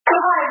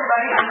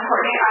everybody. I'm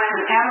Courtney. I'm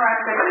an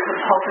anorexic and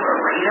compulsive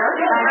overeater.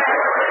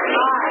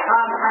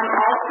 I'm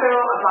also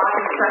a body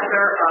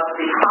acceptor of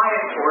the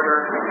highest order.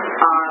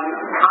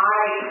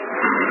 I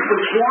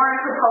was born a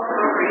compulsive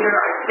overeater.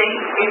 I think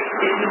if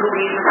you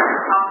believe that that's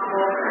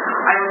possible.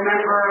 I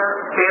remember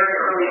very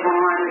early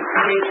on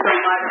eating so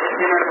much at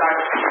dinner that I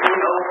was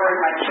falling over in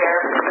my chair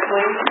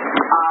physically.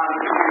 And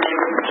it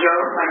was a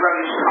joke. My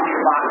brother used to call me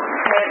the bottom of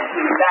his head.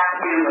 He was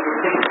vacuum. There was a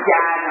big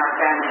gag in our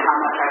family how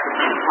much I could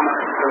eat, how much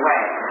I could put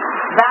away.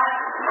 That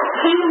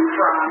came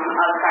from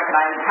the fact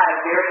that I had a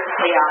very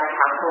chaotic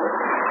household.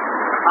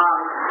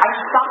 I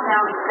should stop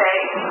now and say,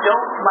 if you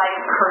don't like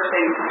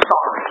cursing,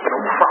 sorry.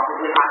 It'll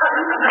probably happen.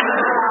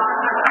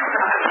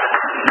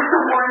 Just to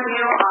warn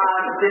you,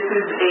 this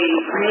is a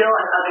real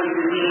and ugly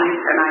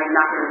disease, and I'm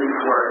not going to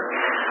use words.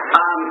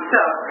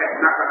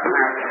 Not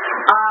America.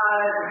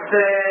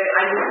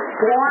 I was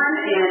born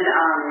in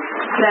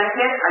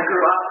Connecticut. I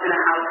grew up in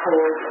a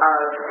household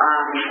of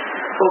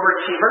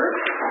overachievers.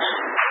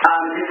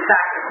 In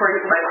fact,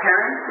 according to my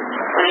parents,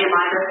 A-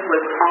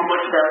 was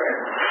almost failure.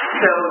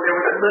 So there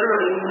was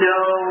literally no.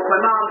 My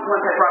mom,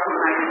 once I brought home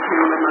an IQ,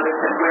 my mother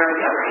said, "Where are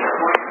the other 8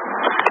 points?"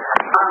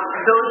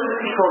 Those are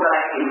the people that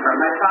I came from.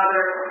 My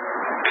father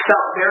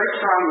felt very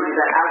strongly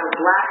that as a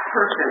black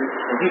person,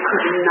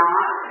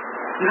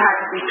 you had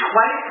to be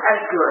twice as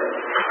good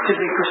to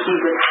be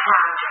perceived as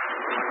half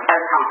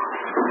as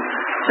competent.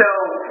 So,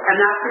 and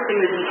that's the thing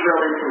that he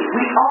drilled into me.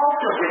 We all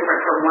feel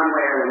different from one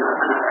way or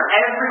another.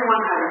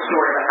 Everyone has a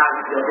story about how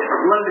we feel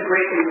different. One of the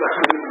great things about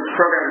coming to this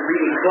program and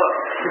reading the book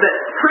is that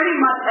pretty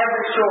much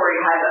every story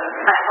has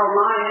a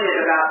line in it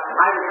about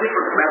I was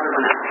different from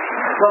everyone else.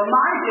 Well,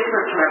 my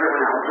difference from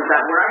everyone else is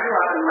that where I grew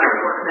up in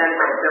Leavenworth,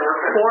 Connecticut, there were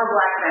 4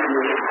 black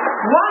families.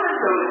 One of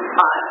those,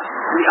 us,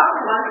 the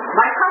other one,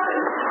 my cousin,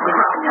 was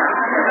from here.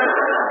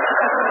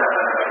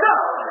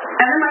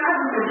 And then my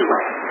husband moved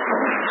away.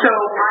 So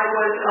I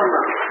was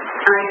alone.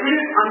 And I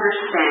didn't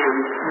understand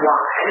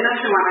why. I didn't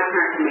understand why my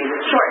parents made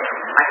this choice.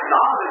 I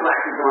saw the black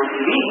people on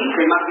TV.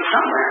 They must be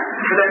somewhere.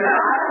 But they're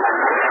not.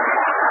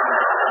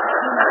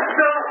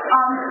 So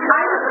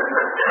I was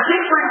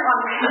different on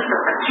paper.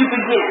 To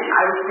begin,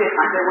 I was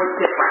different. There was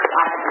different.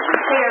 I had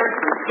different hair,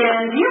 different skin.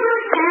 Do you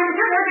really tan?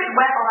 Your hair gets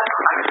wet all that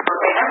time.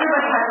 Okay,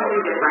 everybody has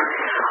something different.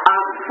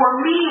 For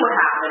me, what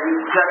happened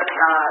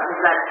was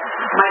that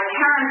my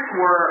parents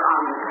were,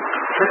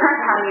 the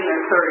parents had me in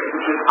their 30s,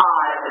 which was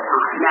odd at the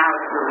time. Now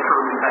it's really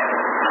common,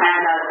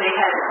 and they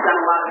had done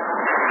a lot of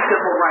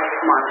civil rights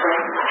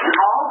marching, and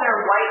all their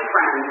white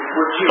friends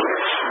were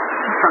Jewish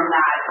from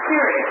that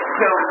period.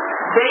 So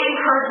they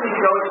encouraged me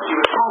to go to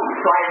Jewish homes,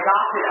 so I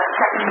adopted a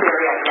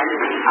secondary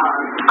identity.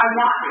 I'm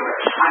not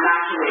Jewish. I'm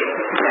actually a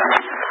Christian.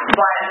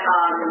 But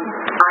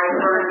I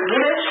learned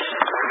Yiddish,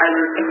 I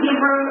learned some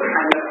Hebrew,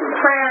 I made some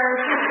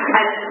prayers,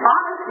 and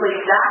honestly,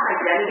 that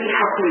identity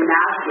helped me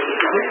navigate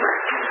the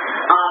difference.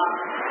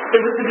 It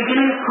was the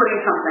beginning of putting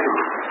something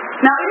on.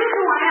 Now, it is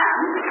who I am,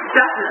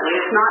 definitely.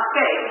 It's not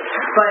fake.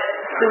 But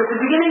it was the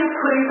beginning of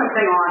putting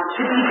something on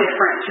to be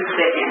different, to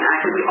fit in. I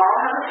think we all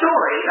have a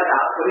story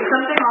about putting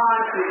something on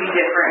to be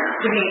different,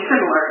 to be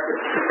similar,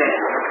 to fit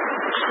in.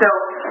 So,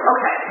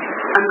 okay,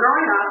 I'm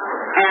growing up,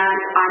 and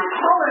I'm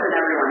taller than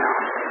everyone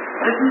else.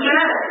 This is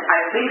genetic. I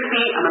have big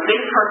feet. I'm a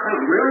big person.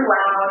 I'm really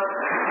loud.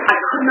 I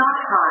could not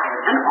hide.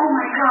 And oh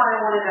my God, I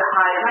wanted to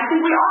hide. And I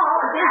think we all,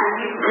 again,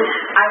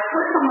 I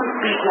heard someone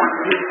speak once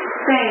who was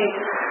saying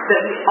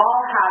that we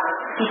all have a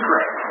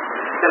secret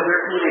that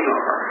we're eating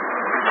over.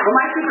 Well,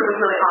 my secret was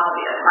really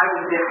obvious. I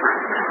was different.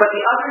 But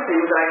the other thing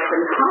was that I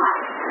couldn't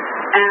hide.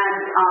 And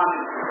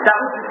that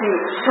was the thing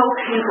that was so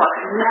painful. I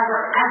could never,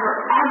 ever,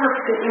 ever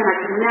fit in. I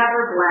could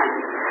never blend.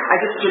 I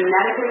just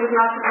genetically was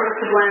not supposed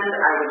to blend.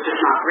 I was just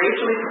not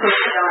racially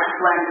supposed to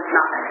blend.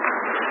 Nothing.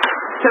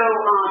 So,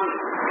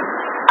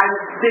 I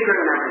was bigger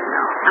than everyone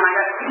else. And I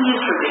got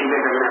teased for being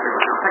bigger than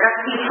everyone else. I got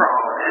teased for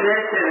all of it. And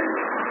this is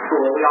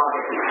cool. We all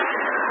get teased.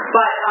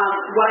 But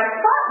what I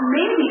thought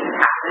maybe had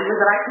happened was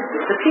that I could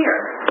disappear.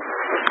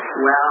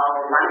 Well,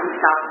 why don't we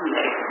stop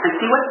eating and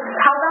see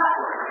how that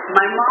works?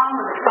 My mom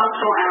was a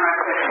functional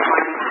anorexic for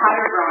my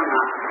entire growing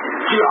up.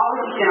 She would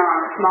always eat dinner on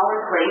a smaller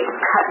plate,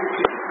 cut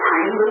into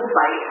tiny little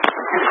bites,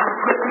 and she would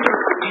put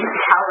some reduced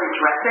calorie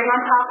dressing on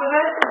top of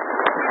it.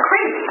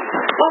 Crazy.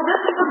 Well,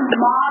 this is the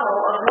model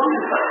of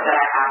womanhood that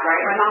I have,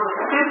 right? My mom was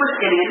super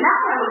skinny, and now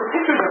when I look at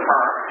pictures of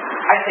her,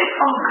 I think,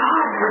 oh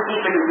God, you're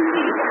deep in the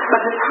disease. But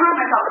at the time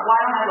I thought, why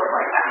don't I look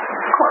like that?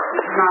 Of course,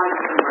 this is not a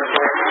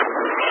commercial.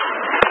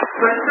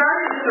 So I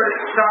started this sort of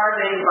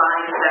starving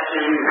body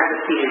obsession as a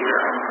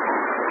teenager.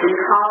 In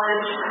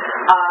college,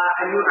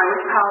 I went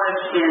to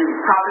college in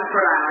Providence,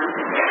 Rhode Island,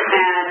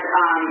 and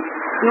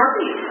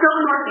still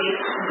the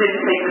Northeast,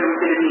 didn't think it was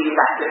going to be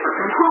that different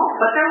from home.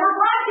 But there were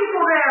black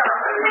people there.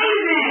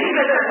 Amazing!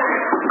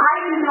 I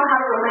didn't know how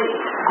to relate.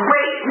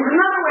 Great. There's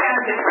another way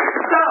I'm different.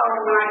 So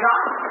when I got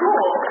to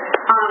school,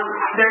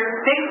 there's a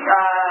big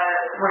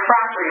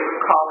refractory, it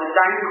was called, the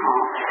dining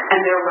hall, and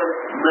there was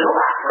Little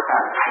Africa,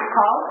 I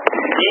call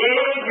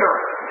Big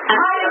Europe. And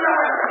I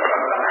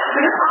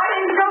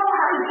didn't know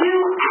how to do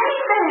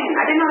anything.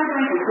 I didn't know how to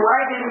do anything. So what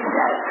I did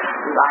instead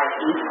was I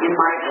ate in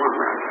my dorm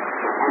room.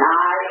 And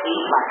I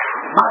ate like a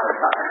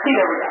motherfucker. See,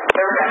 there we go.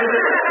 I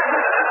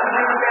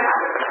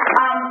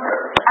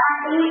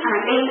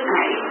ate.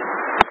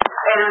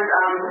 And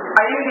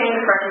I didn't gain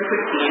the freshman 15.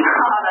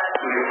 Oh, that's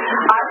cute.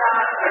 I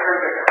got bigger.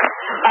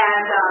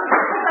 And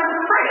because I was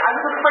afraid. I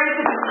was afraid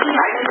to eat.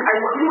 I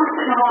didn't want to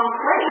sit in the wrong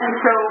place. And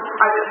so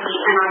I would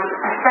eat, and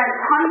I spent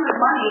tons of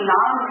money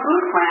not on the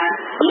food plan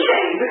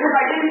eating because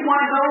I didn't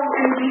want to go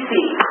in DC.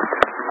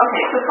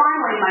 Okay, so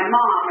finally my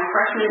mom, my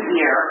freshman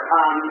year,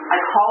 I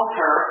called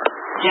her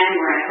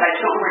January, and I said, I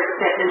don't know where to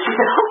sit. And she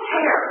said, oh,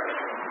 chair.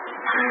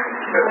 I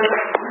was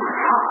like, oh my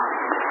God.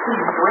 This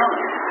is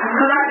brilliant.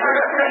 So then I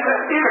started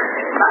saying,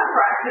 seriously, not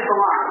practice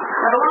alarm.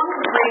 I belong to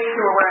the ladies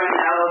who are wearing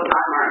L's,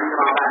 Todd Martens,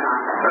 and all that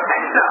nonsense.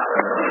 Okay, so,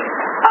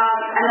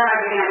 and then I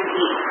began to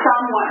eat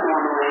somewhat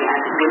normally, and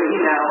wouldn't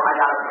you know, I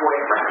got a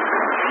boyfriend.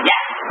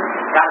 Yes,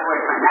 got a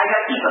boyfriend. Now I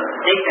gotta keep him.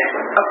 Stay safe.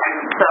 Okay,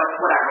 so,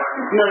 whatever.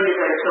 Millions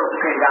later, still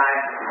the same guy.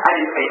 I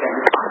didn't say that.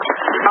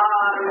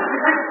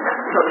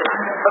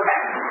 Okay.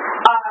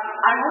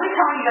 I'm only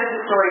telling you guys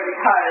this story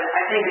because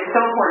I think it's so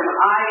important. When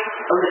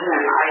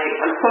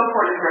I'm so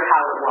important to hear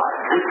how it was.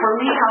 And for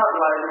me, how it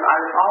was, I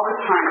was always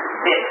trying to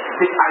fit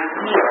this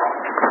ideal.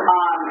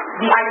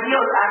 The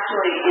ideal is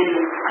actually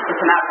it's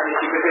an outside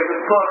issue, but there's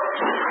a book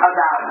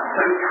about a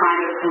certain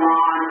kind of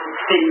blonde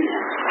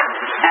thinness.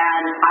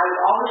 And I was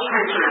always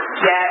trying to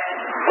get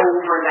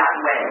over that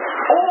way.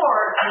 Or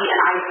be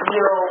an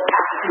ideal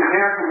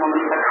African-American woman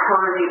with a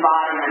curvy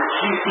body and a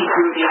juicy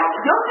booty.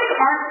 Those things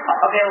aren't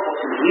available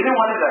to me. Either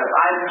one of those.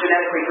 I'm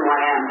genetically who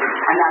I am,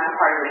 and that's a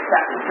part of the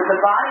acceptance. So the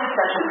body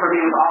obsession for me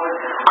was always,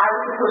 I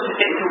was supposed to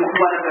fit into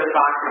one of those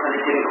boxes, and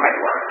it didn't quite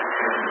work.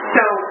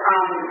 So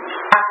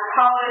after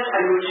college, I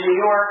moved to New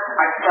York.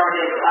 I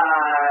started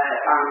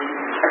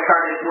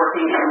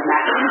working in the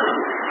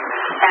magazine.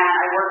 And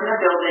I worked in a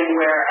building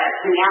where in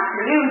the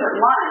afternoons at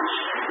lunch,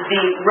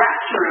 the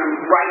restroom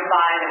right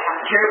by the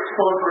cafeteria was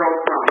full of girls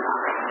throwing up.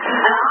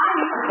 And I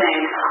used to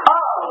think,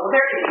 oh, well,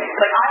 they're idiots.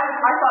 Like,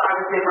 I thought I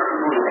was different from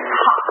Louis. Like,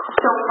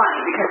 so funny,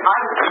 because I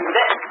was doing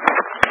this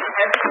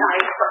every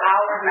night for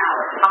hours and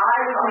hours. I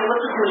was on the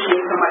elliptical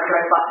machine so much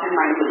that I busted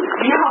my knees.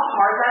 Do you know how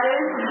hard that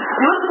is? The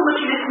elliptical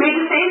machine just made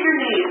you save your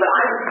knees, but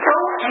I was so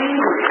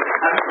angry.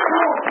 I was so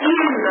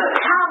eating the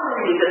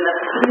calories and the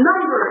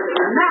numbers and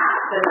the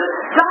math and the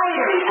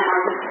dieting, and I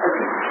was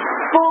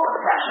full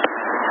obsession.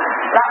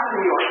 That was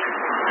New York.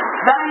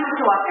 Then I moved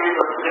to Los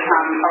Angeles to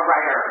become a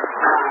writer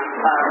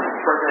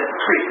for the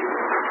Street.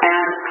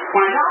 And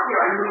when I got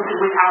here, I moved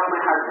without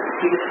my husband.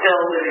 He was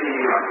still living in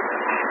New York.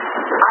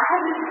 I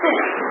had this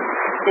thing.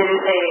 It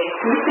is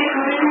can you say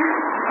food in here?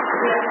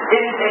 Yes.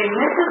 It is a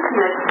Mrs.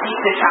 Smith deep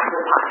dish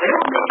apple pie. They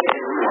don't make it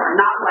anymore.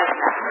 Not like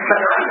that. But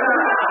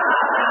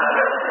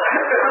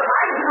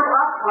I grew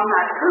up on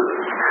that food.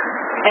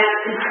 And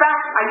in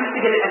fact, I used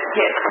to get it as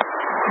gifts.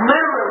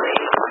 Literally,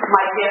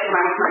 my gift when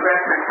I went to my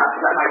grandparents' house,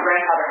 that my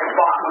grandfather had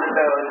bought one of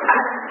those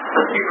at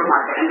the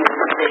supermarket and they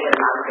were big and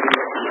I was going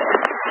to eat it.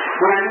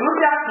 When I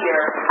moved out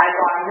here, I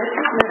bought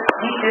Mrs. Smith's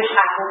deep dish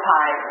apple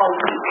pie a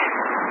week.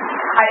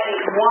 I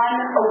ate one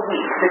a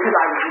week because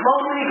I was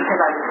lonely, because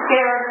I was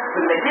scared,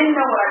 because I didn't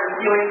know what I was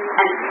doing,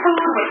 and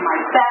food was my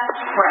best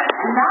friend.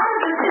 And that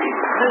is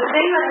the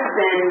thing that has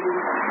been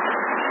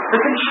the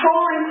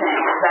controlling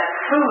thing, that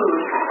food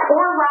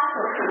or lack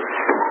of food,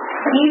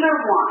 either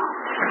one,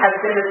 has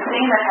been the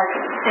thing that has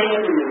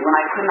sustained me when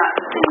I could not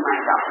sustain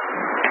myself.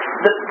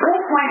 The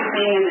whole point of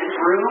being in this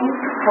room,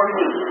 for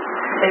me,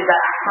 is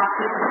that I have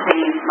to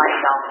sustain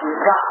myself with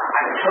God.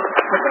 I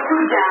put the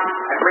food down,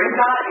 I bring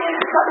God in,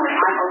 and suddenly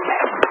I'm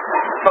okay.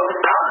 But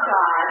without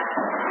God,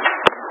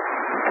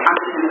 I'm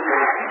just in this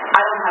way. I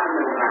don't have a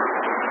middle ground.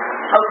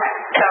 Okay,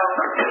 so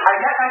I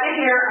get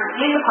here, I'm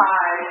eating the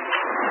pie,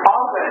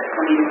 all good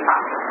when eating the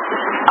pie.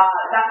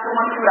 That's the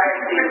one food I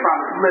abstain from,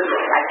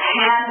 literally. I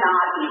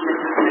cannot eat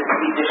Mrs. Smith's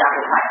deep dish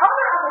apple pie.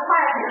 Other apple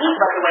pie I can eat,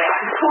 by the way. I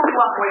can totally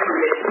walk away from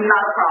it. It's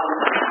not a problem.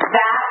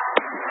 That,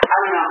 I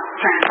don't know,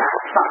 transact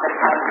something.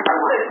 I don't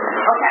want it.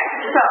 Okay,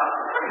 so,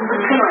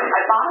 anyway, I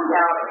bottomed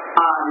out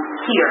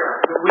here.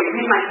 The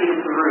reason I came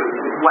into the room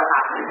is what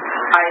happened.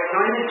 I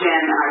joined the gym,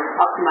 and I was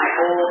up to my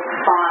old,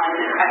 fun,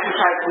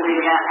 exercise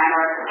believing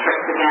anorexic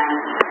tricks again,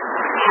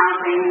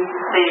 counting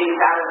things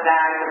out of the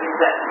bag,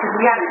 because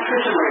we had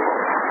nutrition labels.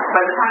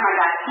 By the time I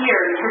got here,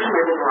 nutrition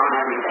labels were on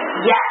everything.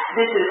 Yes,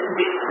 this is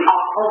the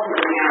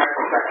ultimate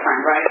anorexic best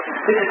friend, right?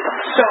 This is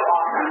so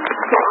awesome.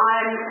 So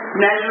I'm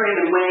measuring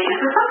and weighing, and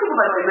for some people,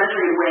 by the way,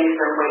 measuring and weighing is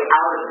their way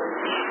out of this.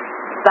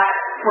 That,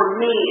 for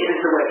me, is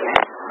the way in.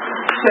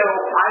 So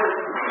I was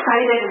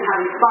excited and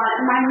having fun,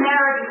 and my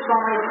marriage was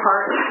falling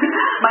apart.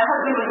 My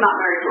husband was not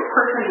married to a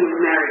person, he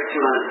was married to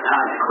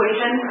an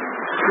equation.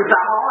 So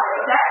all I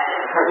said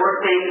were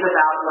things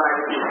about what I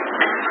was eating.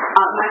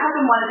 My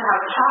husband wanted to have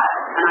a child,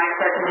 and I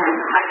said to him,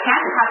 I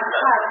can't have a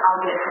child,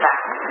 I'll get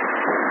fat.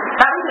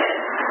 That was it.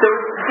 So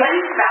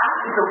getting fat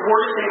is the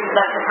worst thing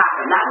that could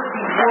happen. That was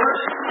the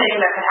worst thing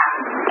that could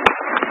happen to me.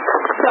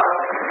 So,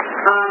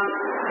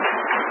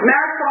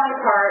 Marriage falling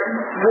apart,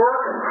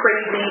 work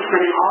crazy,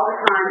 spending all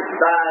the time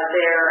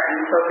there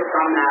and focused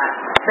on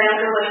that.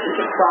 Family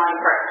relationships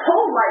falling apart.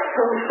 Whole life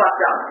totally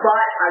fucked up,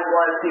 but I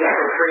was the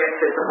appropriate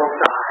physical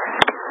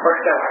side. Or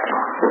so I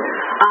thought.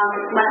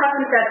 My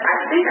husband said, I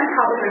think I'm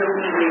probably going to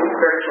leave you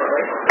very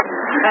shortly.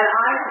 And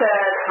I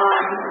said,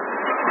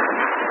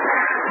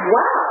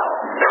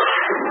 wow,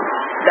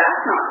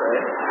 that's not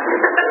good.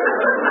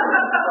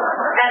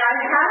 And I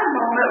had a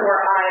moment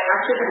where I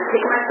actually had to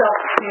take myself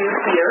to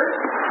tears.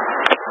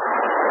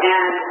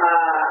 And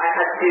I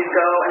had to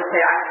go and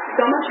say, I have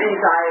so much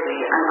anxiety.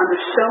 I'm under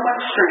so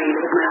much strain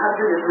because my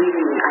husband is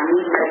leaving me. I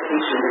need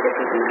medication to get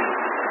through the night.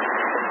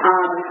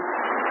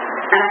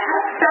 And I had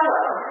a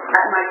fellow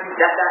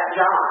at that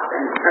job,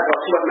 and well,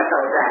 she wasn't my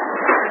fellow then.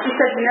 And she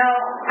said,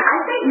 I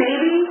think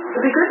maybe it would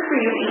be good for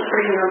you to eat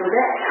 3 meals a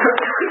day.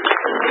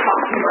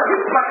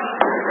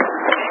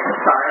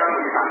 Sorry, I don't know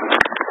what you're talking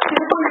about. She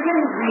said, well, you're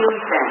getting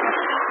really thin.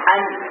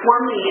 And for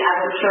me,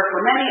 as I'm sure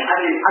for many,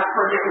 I've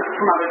heard this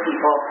from other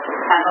people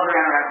and other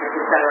anorexics,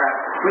 etc.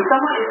 When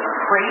someone is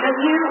afraid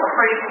of you,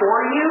 afraid for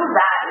you,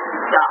 that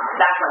is stuff.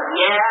 That's like,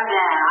 yeah,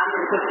 man,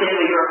 I'm just kidding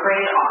that you're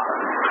afraid.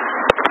 Awesome.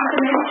 I said,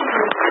 maybe she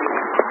can eat. I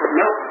said,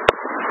 nope.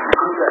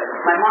 I'm good.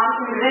 My mom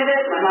can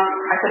visit.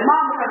 I said,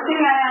 Mom, look how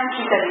skinny I am.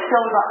 She said, you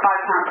still about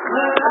 5 pounds to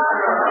lose. I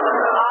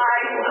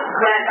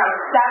was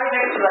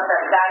Saturday. She left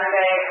that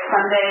Saturday.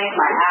 Sunday,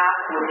 my ass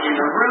was in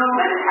the room,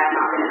 and it had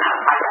not been out.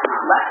 I had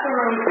not left the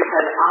room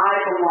because I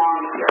belong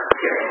here,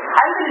 period.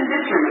 I haven't been in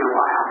this room in a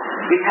while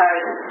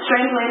because,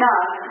 strangely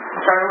enough,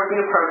 I started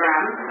working a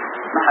program.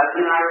 My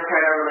husband and I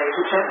repaired our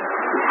relationship.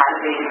 We had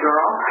a baby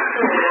girl.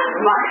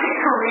 My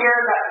career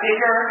got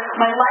bigger.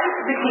 My life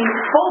became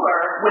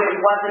fuller when it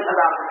wasn't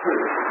about the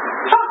food.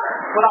 Shocker,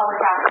 what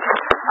always happens.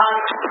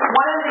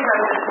 One of the things I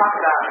wanted to talk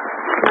about,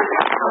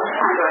 I'll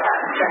just kind of go ahead.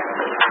 Sure.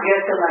 You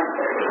guys said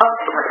 9:30.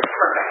 Okay,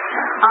 perfect.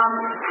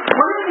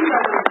 One of the things I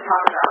wanted to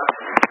talk about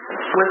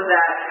was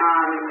that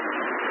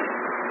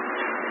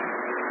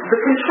the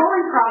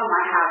controlling problem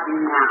I have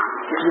now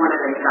is one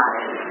of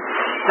anxiety.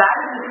 That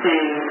is the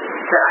thing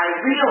that I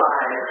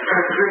realize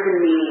has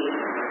driven me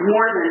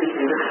more than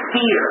anything, the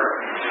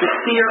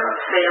fear of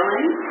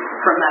failing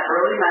from that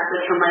early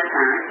message from my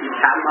parents, you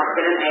must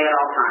get an A at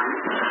all times,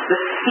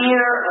 the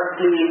fear of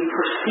being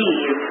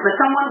perceived, that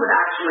someone would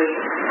actually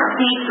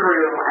see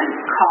through and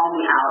call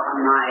me out on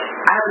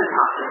I have an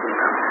imposter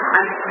syndrome.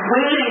 I'm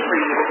waiting for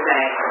you to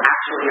say,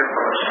 actually, you're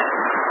full of shit.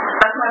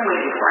 That's what I'm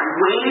waiting for. I'm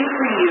waiting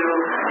for you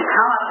to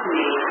come up to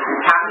me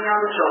and tap me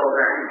on the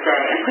shoulder and say,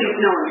 and please,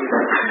 no one do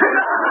this.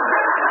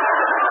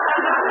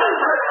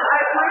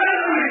 I'm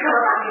waiting for you to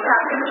come up to me,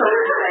 tap me on the shoulder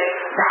and say,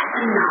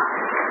 that's enough.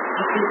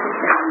 You can sit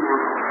down now.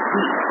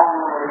 We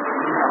all know.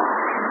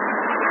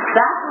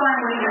 That's what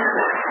I'm waiting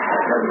for.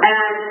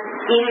 And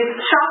it is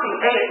shocking.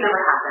 A, it's never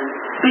happened.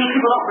 B,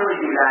 people don't really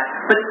do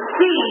that. But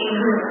C,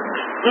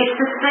 it's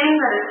the thing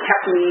that has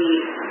kept me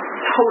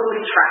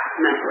totally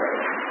trapped mentally.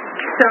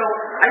 So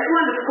I just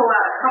wanted to pull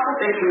out a couple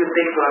things from the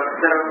big book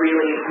that are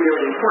really,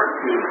 really important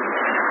to me.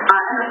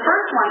 And the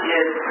first one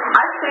is,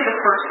 I say the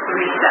first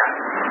 3 steps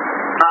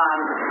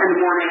in the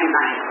morning and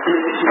night, in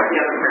addition to the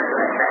other prayers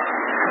that I say.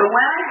 But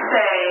when I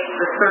say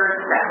the third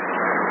step,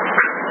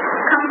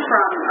 it comes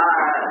from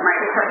my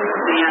acceptance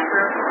of the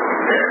answer.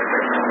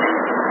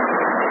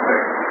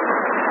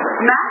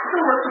 Matt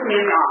still works with me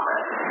in the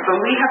office, but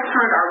we have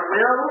turned our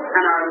will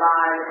and our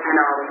lives and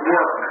our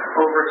work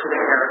over to the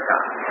care of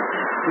God.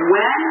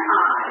 When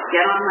I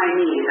get on my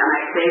knees and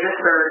I say the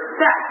third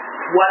step,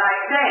 what I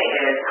say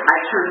is, I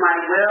turn my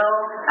will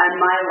and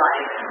my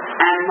life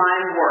and my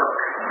work,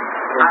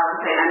 I would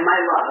say, and my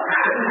love,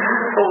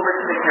 over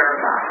to the care of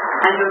God.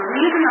 And the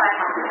reason that I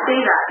have to say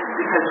that is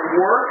because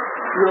work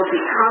will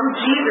become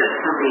Jesus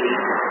for me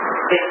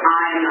if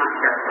I am not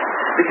careful.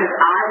 Because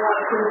I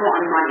want approval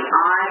and money.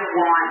 I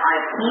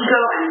have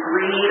ego and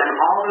greed and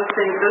all those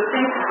things. Those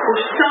things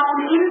were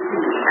sewn into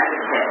me as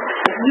a kid.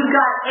 If you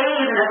got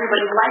A's and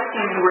everybody liked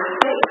you, you were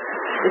safe.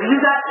 If you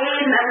got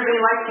A's and everybody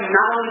liked you,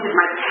 not only did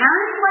my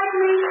parents like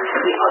me,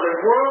 the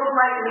other world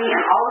liked me,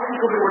 and all the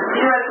people who were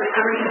theoretically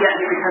coming to get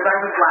me because I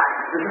was black.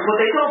 This is what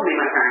they told me,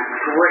 my parents.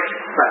 Great,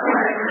 by the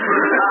way.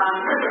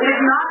 It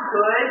is not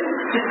good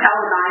to tell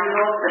a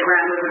 9-year-old the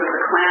grandmother of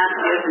the Klan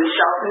is in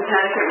Shelton,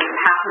 Connecticut, which is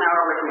half an hour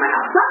away from my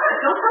house. Not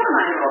good. Don't tell a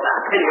 9-year-old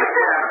that. Anyway,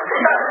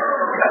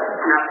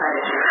 an outside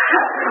issue.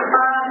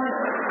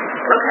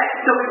 Okay,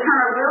 so we turn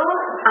our will,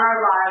 our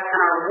lives,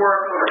 and our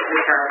work over to the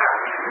care of God.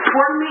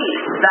 For me,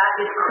 that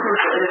is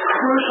crucial. It is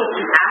crucial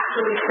to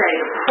actually say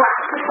the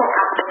practical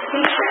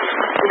application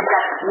is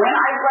that when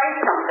I write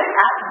something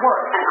at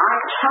work and I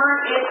turn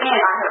it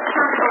in, I have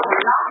turned it over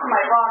not to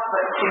my boss,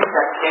 but to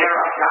the care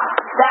of God.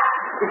 That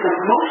is the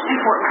most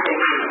important thing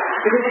for me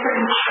because it's a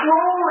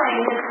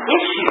controlling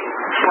issue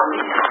for me.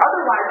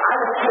 Otherwise, I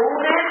will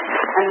hold it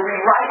and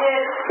rewrite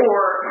it or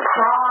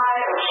cry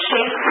or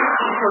shake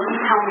until you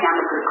tell me I'm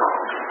a good girl.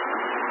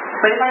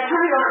 But if I turn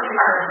it over to the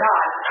care of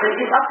God, then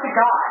it's up to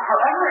God.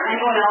 However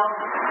anyone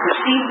else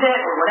receives it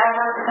or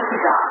whatever, it's up to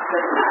God. It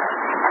doesn't matter.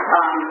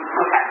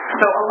 Okay,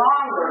 so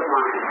along those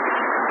lines,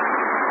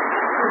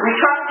 We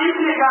trust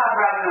infinite God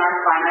rather than our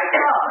finite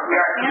love. We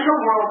are in the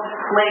world to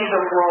play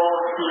the role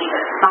He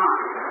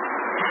assigned.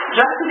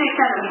 Just to the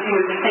extent that we do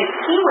as we think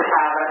He would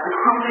have us and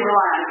humbly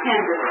rely on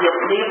Him to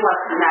enable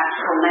us to match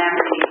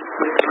calamity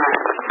with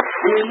serenity.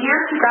 In the year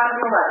 2011,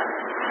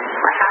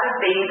 I had a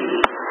baby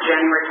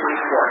January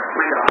 24th,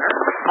 my daughter.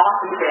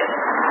 Awesome kid.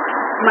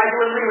 My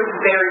delivery was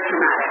very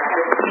traumatic. I had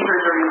a fever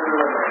during the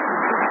delivery.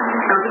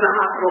 I was in the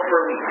hospital for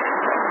a week.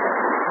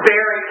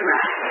 Very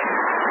traumatic.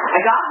 I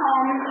got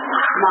home,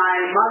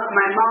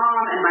 my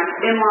mom and my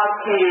in-laws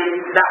came.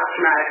 That was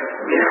traumatic.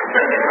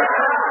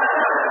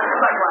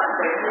 Like what?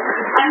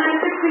 And then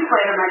 6 weeks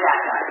later, my dad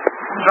died.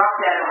 Dropped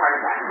dead of a heart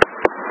attack.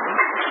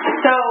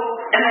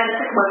 And then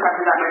 6 months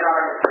after that, my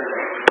daughter was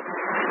surgery.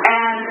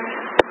 And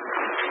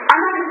I'm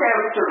not going to say I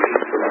was serene.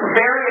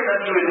 Various of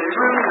you in this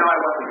room know I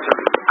wasn't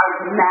serene. I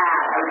was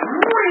mad. I was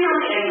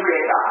really angry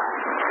at God.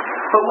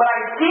 But what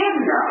I did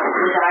know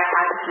was that I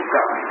had to keep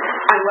going.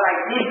 And what I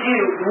did do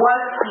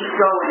was keep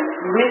going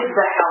with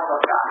the help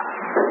of God.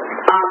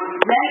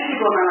 Many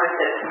people in my life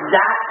said,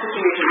 that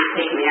situation would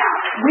take me out.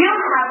 We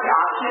don't have the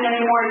option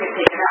anymore to get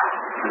taken out.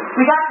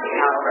 We got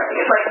taken out already.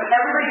 It's like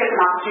everybody gets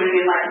an opportunity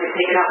in life to get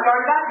taken out. We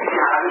already got taken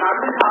out. I mean, I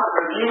was in college, I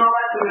was eating all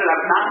that food, and I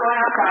was not going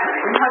outside, and I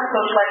didn't have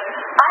social life.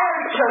 I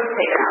already chose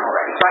taken out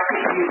already, so I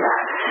can't use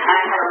that. And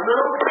I had a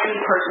little tiny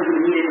person who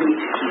needed me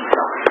to keep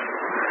going.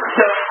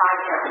 So I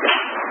kept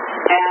going.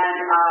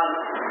 And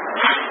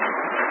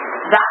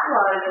that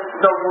was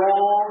the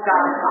role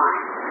God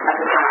assigned at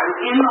the time. I was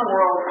in the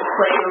world to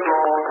play the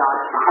role God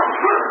assigned.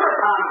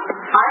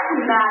 I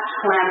can match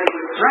calamity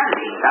with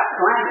serenity, that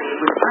calamity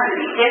with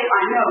serenity, if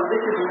I know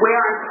this is where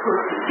I'm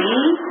supposed to be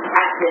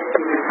at this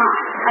given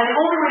time. And the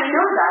only way to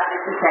know that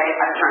is to say,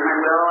 I've turned my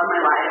will and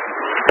my life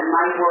and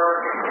my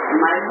work and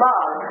my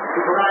love,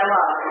 people that I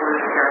love, over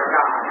the care of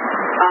God.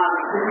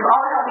 This is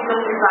all healthy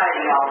build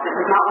society, y'all. This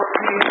is not what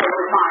you do all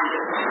the time.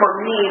 For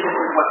me, this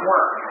is what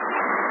works.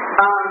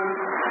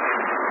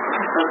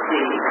 Let's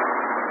see.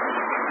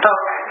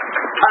 Okay.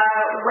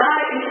 When I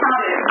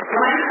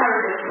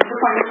encountered this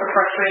disappointment or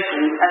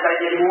frustration, as I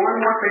did more and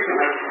more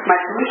frequently, my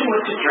solution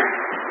was to drink,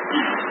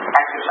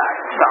 exercise,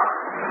 stop,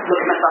 look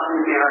at myself in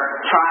the mirror,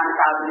 try on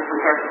 1,000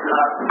 different pairs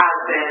of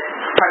outfits,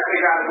 try to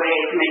figure out a way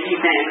to make you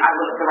think I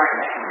look the right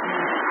way.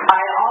 I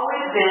had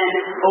always been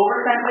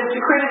oversensitive to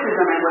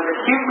criticism and was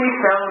acutely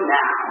so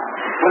now.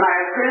 When I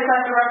was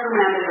criticized or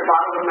reprimanded, the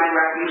bottle of my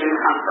refuge and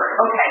comfort.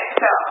 Okay,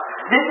 so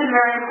this is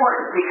very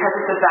important because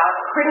it's about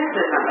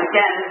criticism.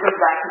 Again, this goes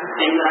back to the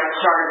thing that I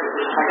started with,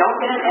 which if I don't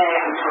get an A,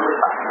 I'm totally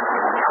fucked.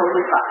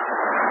 Totally fucked.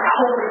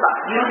 Totally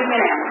fucked. You don't give me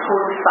an A, I'm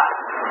totally fucked.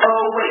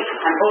 Oh wait,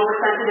 I'm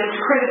oversensitive to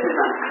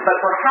criticism. But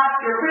perhaps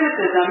your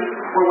criticism,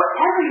 or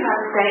whatever you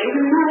have to say, is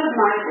none of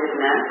my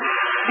business,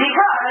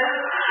 because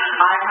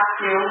I have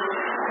to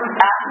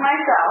ask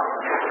myself,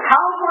 how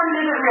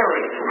important is it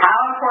really? How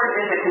important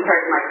is it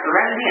compared to my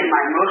serenity and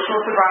my emotional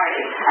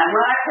sobriety? And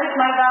when I place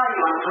my value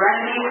on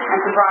serenity and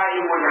sobriety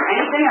more than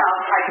anything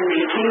else, I can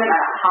maintain them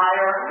at a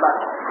higher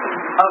level.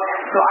 Okay,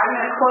 so I'm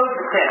going to close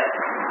with this.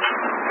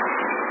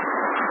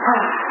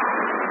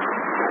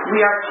 We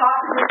are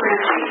taught to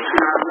differentiate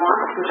between our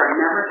wants, which are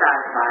never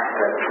satisfied,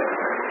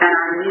 and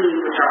our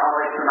needs, which are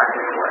always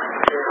provided for.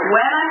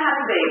 When I had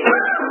a baby,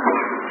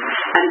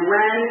 and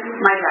when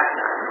my dad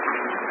died,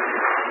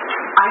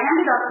 I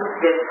ended up with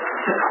this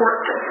support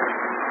system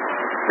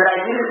that I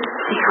didn't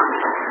see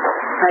coming.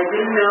 I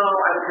didn't know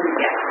I was going to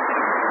get.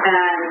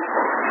 And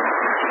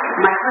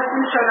my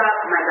husband showed up,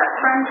 my best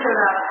friend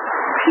showed up,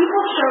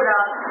 people showed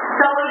up,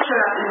 sellers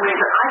showed up in ways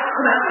that I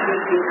couldn't even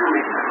see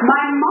coming.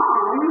 My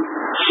mom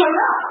showed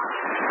up.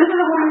 This is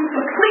a woman who's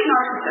a complete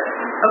narcissist,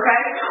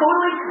 okay?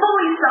 Totally,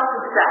 fully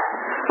self-obsessed,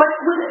 but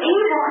was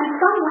able in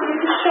some ways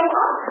to show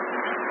up.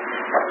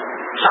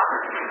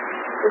 Shocker.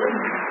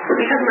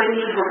 Because my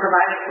needs were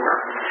provided for.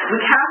 We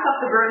cast off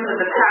the burdens of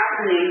the past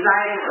and the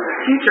anxieties of the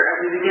future as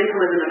we begin to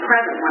live in the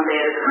present one day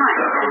at a time.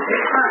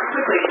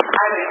 Quickly, I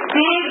have a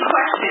big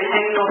question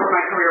hanging over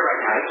my career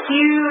right now. A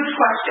huge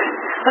question.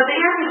 But the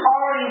answer's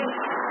already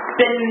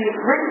been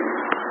written.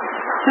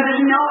 So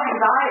there's no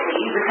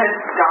anxiety because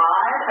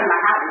God, and I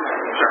haven't said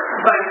it, sure,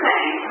 but I'm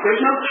saying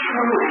there's no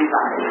true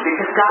anxiety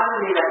because God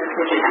will make that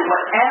decision, and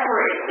whatever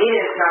it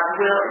is, God's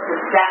will is the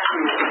best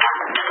thing that can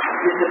happen.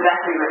 It's the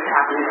best thing that can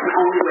happen. It's the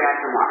only way I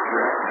can walk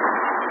through it.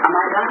 Am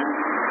I done?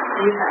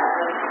 You have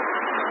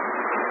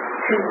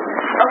 2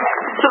 minutes. Okay,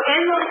 so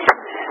in those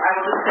 2 minutes, I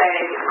will just say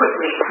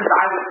quickly, because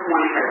I was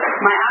wanting to.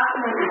 My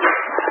abstinence is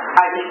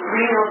I eat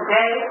 3 meals a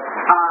day.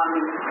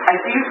 I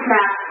do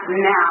snack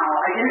now.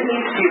 I didn't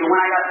used to when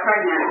I got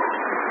pregnant.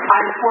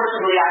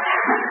 Unfortunately, not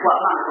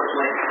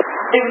unfortunately,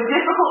 it was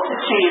difficult to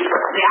change.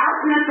 The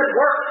abstinence that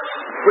worked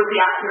was the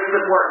abstinence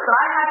that worked. So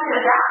I had to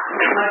adapt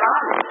because my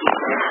body was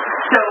changing.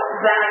 So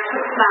then I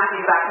took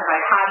snacking back if I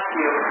had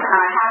to, and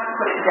I haven't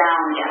put it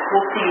down yet.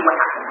 We'll see what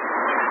happens.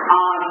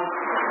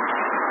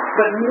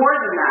 But more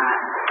than that,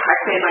 I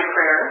say my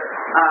prayers,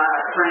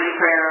 serenity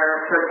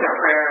prayer, third step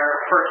prayer,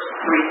 first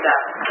 3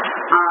 steps.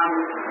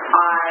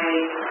 I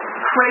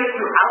pray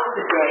throughout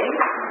the day.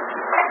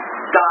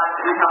 God,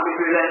 constantly help me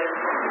through this.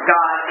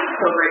 God, I'm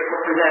so grateful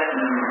for this.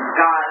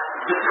 God,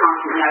 just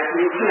constantly, I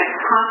maintain a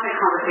constant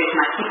conversation.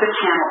 I keep the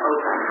channel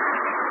open.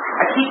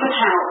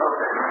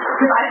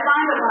 Because I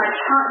find that when I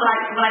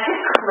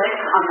hit click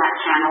on that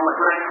channel, like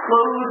when I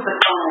close the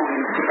phone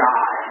to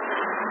God,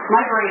 my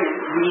brain's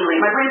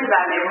a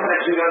bad neighborhood. I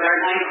can go there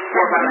at night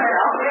or by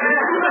myself.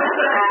 And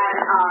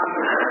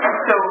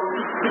so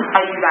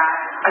I do that.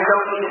 I go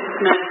eat at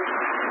Smith,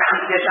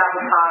 dish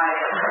apple pie.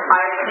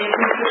 I make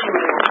the kitchen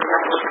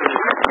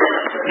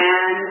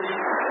and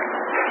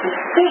I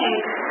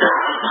think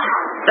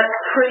that's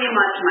pretty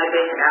much my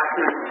basic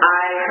abstinence.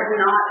 I have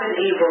not been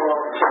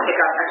able to pick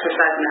up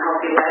exercise in a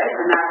healthy way,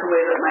 and that's the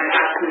way that my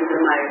abstinence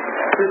and my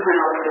food plan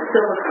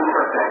still looks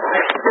imperfect. I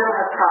still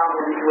have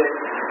problems with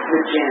the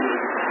gym.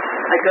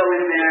 I go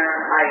in there,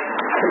 I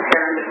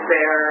compare and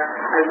despair.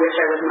 I wish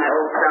I was my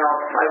old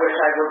self. I wish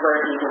I were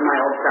versions of my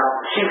old self.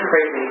 She's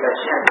crazy, but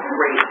she has a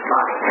great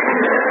body.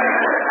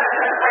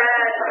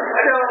 And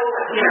so,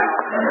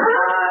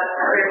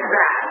 there's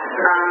that.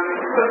 And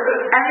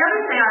the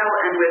other thing I will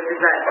end with is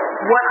that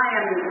what I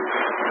am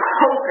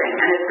hoping,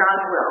 and it's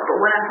God's will, but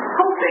what I'm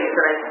hoping is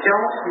that I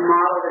don't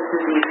model this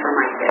disease for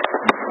my kids.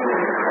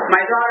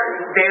 My daughter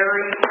is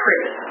very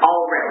pretty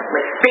already.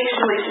 Like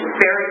facially, she's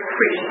very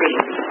pretty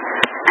baby.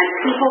 And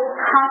people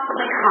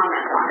constantly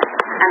comment on it.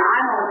 And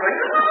I'm always like,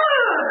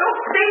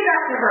 don't say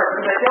that to her,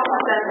 because I don't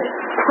want them to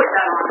put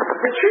that on.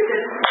 The truth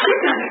is, she's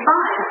going to be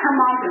fine if her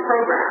mom's in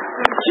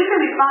program. She's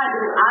going to be fine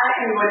because I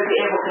am going to be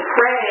able to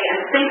pray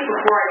and think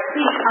before I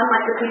speak,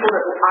 unlike the people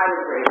that I was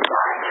raised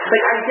by.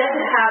 Like, I get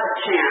to have a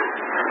chance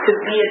to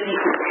be a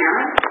decent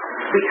parent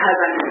because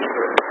I'm in this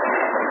group.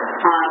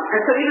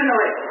 And so even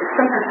though it's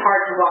sometimes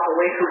hard to walk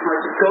away from her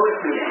to go to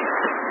meetings,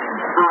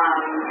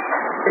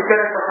 it's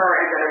better for her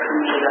and better for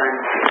me that I'm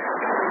here.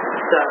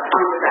 So,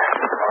 on with that.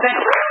 Thank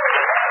you.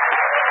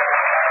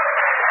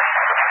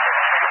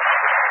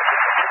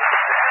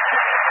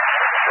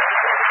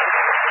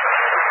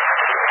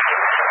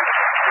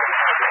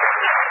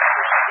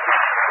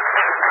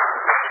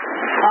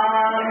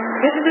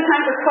 This is the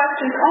time for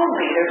questions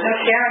only. There's no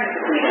sharing at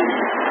this meeting.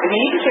 If you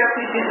need to share,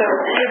 please do so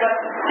with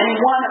any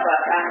one of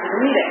us after the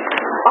meeting.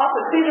 Also,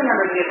 please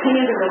remember the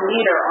opinions of the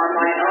leader are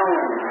my own,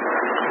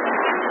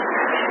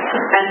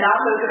 and not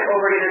those of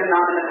Overeaters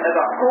Anonymous as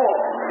a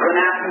whole. When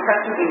asking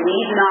questions, you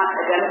need not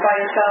identify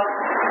yourself.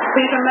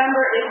 Please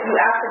remember, if you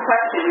ask a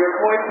question,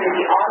 your voice may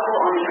be audible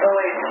on the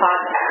OA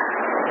podcast.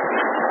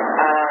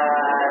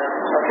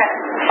 Okay.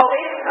 So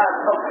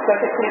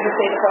please just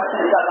say the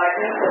question. Is that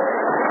like this?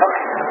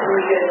 Okay.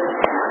 Really good.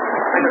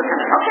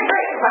 Okay,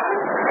 great.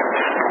 Questions?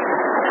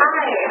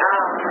 Hi.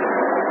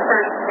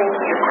 First, thank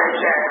you for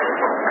sharing.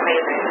 It's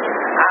amazing.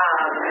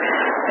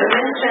 You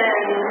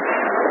mentioned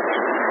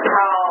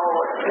how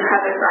you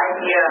have this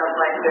idea of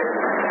like this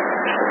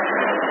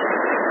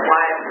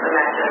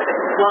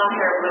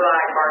long-hair,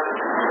 blue-eyed Barbie,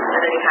 and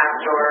then you have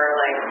your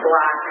like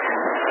black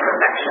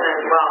perfection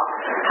as well.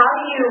 How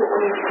do you,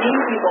 when you see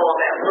people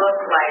that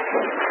look like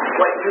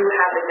what you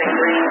have this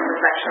ingrained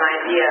perfection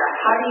idea,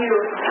 how do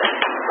you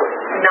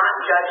not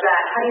judge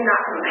that? How do you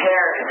not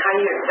compare? And how do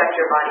you accept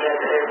your body as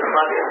it is and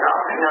love yourself?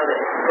 I know that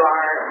you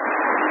are,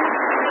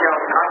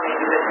 God made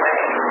you this way.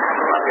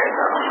 Love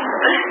yourself.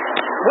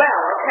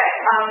 Well, okay.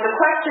 The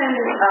question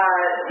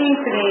seems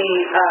to be,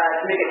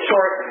 to make it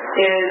short,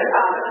 is it's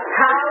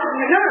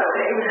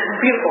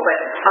beautiful, but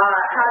how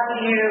do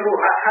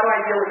I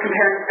deal with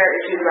comparing compare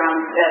issues around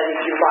the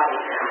issue of body?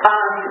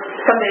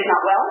 Some days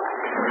not well,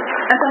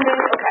 and some days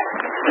okay.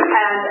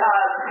 And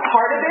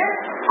part of it,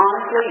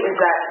 honestly, is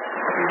that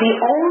the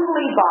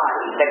only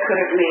body that could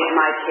have made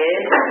my kid,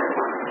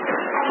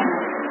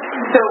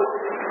 so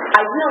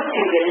I really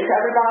can't get into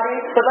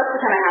everybody, but let's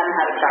pretend I haven't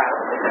had a child.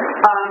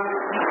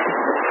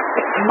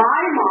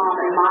 My mom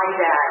and my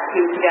dad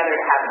came together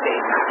to have a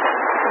baby.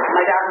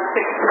 My dad was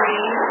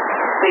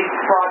 6'3", big,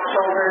 broad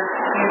shoulders,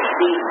 huge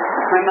feet.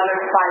 My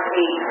mother's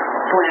 5'8",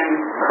 slim,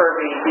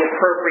 curvy, the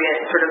appropriate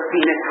sort of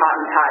Venus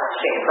Hottentot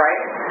shape,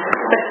 right?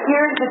 But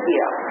here's the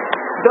deal.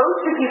 Those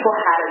two people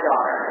had a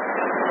daughter.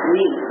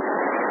 Me.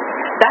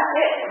 That's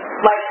it.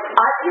 Like,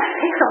 I can't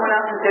pick someone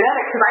else's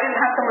genetics because I didn't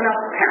have someone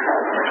else's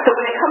parents. So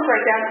when it comes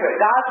right down to it,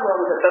 God's will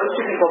is that those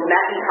two people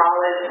met in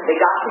college, they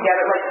got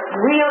together, like,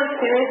 really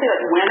seriously,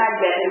 like, when I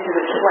get into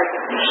the,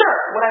 like, sure,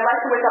 would I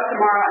like to wake up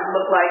tomorrow and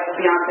look like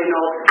Beyonce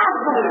Knowles?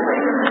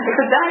 Absolutely.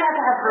 Because then I have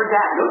to have her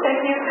dad. No,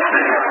 thank you.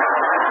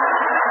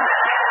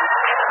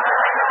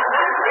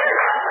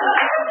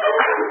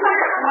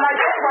 When I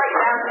get right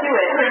down to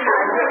it, I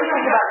really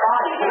think about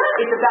body.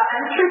 It's about,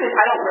 and the truth is,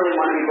 I don't really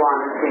want to be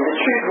blonde and skin. The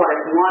truth, what I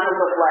want to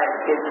look like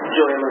is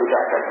Joy Lou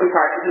Dresser. I'm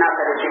sorry, it's not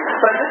that issue.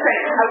 But I'm just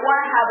saying, I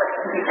want to have it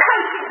to be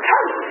tight.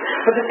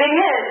 But the thing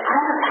is, I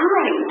don't have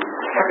time.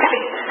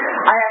 Right?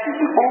 I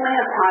think you only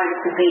have time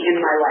to be in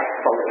my life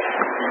fully.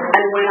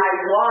 And when I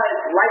was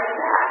like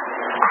that,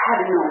 I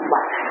had no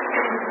life.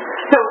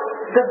 So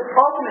the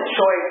ultimate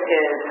choice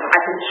is I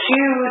can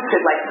choose to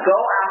like go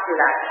after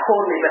that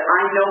totally, but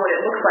I know what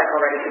it looks like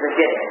already because I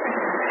did it.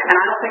 And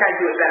I don't think I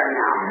do it better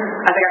now.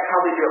 I think I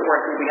probably do it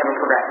worse if we have a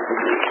progressive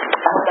disease.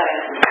 I hope that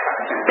answers your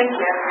question. Thank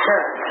you.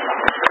 Sure.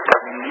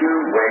 Do you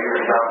weigh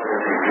yourself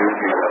as you do?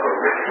 Do you have a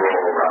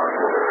ritual around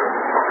your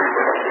frequency?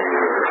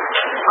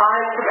 I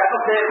forgot.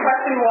 The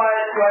question was,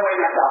 do I weigh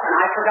myself? And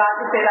I forgot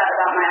to say that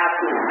about my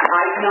abstinence.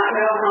 I do not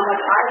know how much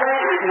I weigh,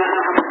 and I do not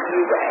know how much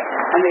you weigh.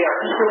 And they are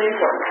equally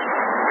important.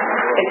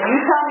 If you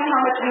tell me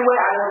how much you weigh,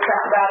 I will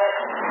obsess about it.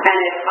 And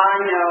if I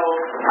know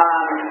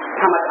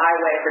how much I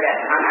weigh, forget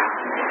it. I'm out.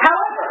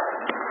 However,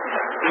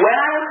 when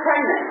I was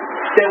pregnant,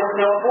 there was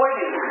no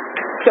avoiding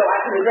that. So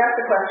I can address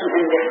the question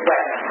in this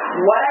way.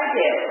 What I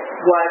did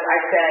was I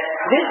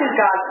said, this is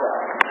God's will.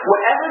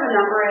 Whatever the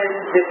number is,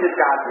 this is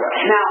God's will.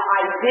 Now,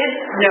 I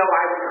did know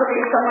I was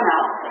cooking someone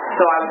else,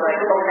 so I was like,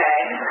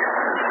 okay,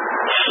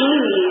 she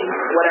needs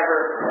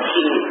whatever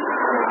she needs.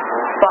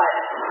 But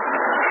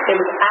it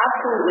was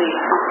absolutely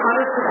 100%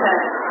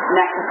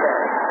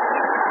 necessary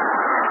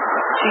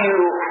to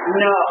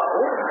know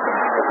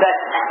that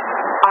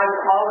I was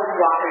always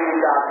walking in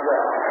God's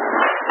will.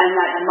 And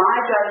that my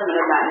judgment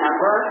of that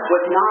number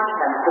was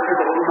nonsense because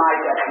it was my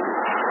judgment.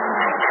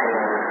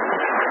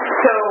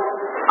 So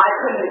I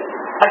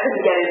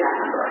couldn't get in that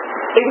number.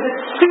 It was a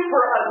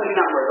super ugly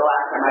number the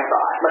last time I saw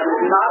it. But it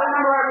was not a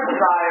number I would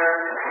desire.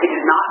 It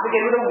did not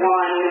begin with a 1.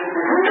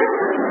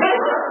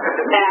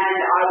 And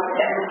I was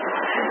saying,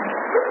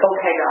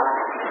 okay, God.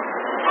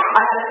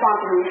 I had a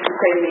sponsor who used to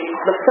say to me,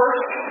 the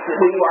first,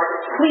 when you are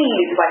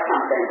pleased by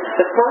something,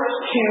 the first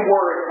 2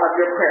 words of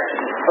your prayer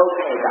should be,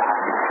 okay, God.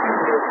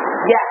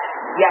 Yes,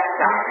 yes,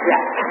 God,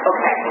 yes.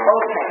 Okay,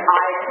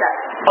 I accept.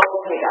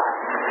 Okay, God.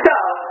 So,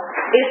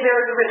 if there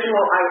is a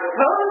ritual, I would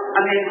suppose,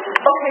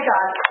 okay,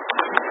 God.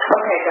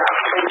 Okay, God,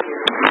 thank you.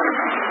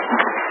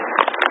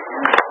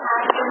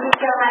 Thank you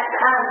so much.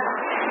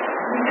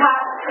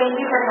 Thank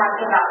you for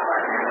talking about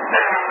work.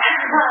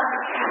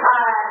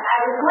 I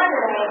was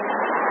wondering,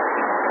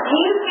 do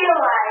you feel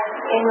like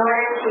in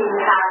order to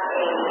have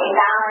a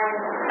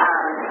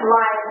balanced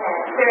life and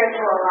a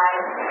spiritual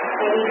life,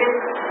 that you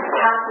just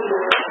have to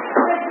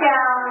put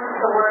down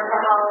the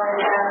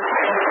workaholism?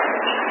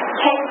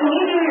 Can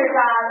you do your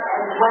job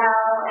as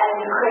well as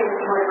you could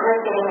with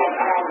lifting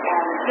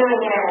and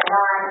doing it in a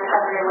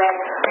non-recovery way?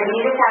 Or do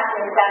you just have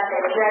to accept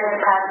that if you're in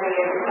recovery,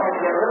 you're just going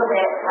to be a little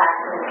bit less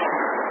than that?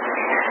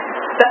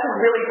 That's a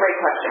really great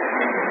question.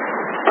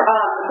 The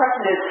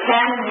question is,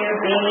 can you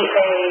be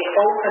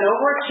an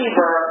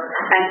overachiever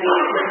and be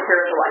in a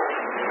spiritual life?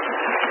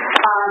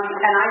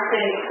 And I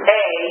think,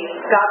 A,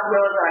 God's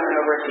will is that I'm an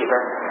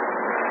overachiever.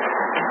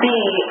 B,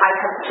 I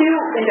have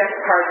 2 index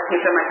cards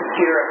taped on my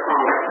computer at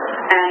home.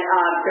 And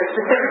they're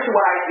specific to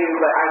what I do,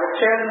 but I will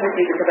share them with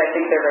you because I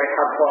think they're very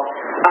helpful.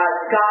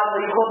 God,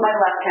 will you hold my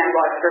left hand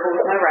while I scribble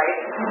with my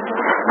right?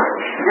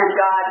 And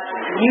God,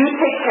 you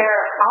take care,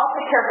 I'll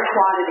take care of the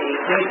quantity,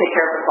 you take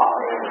care of the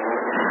quality.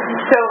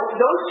 So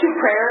those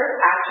 2 prayers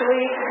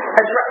actually,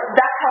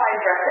 that's how I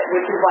address it,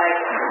 which is like,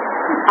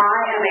 I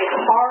am a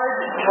hard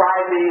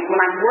driving, when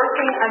I'm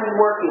working,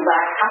 but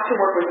I have to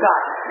work with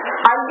God.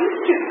 I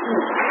used to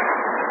eat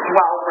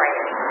while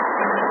writing.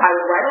 I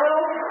would write a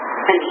little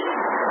and eat.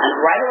 And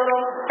write a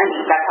little and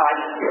eat. That's how I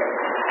used to do it.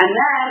 And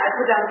then I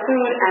put down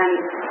food and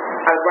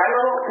I would write a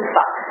little and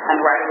suck. And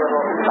write a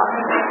little and suck.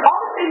 All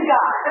the same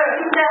God.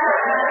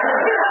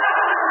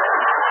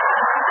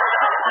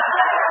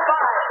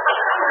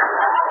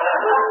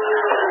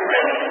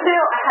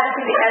 Still, I had to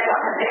take the edge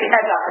off, okay?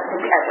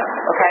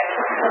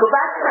 So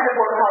that's kind of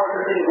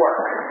workaholism didn't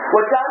work.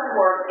 What does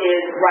work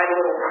is write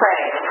a little, pray.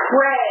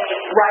 Pray,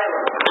 write a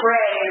little,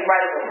 pray,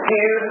 write a little.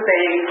 Do the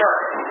thing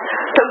first.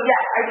 So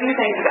yes, I do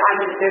think that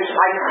I just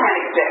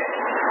can't exist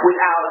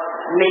without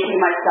making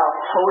myself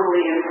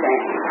totally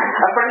insane.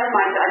 A friend of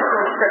mine, I told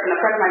a script, and a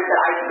friend of mine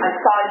said, I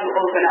saw you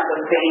open up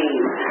a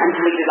vein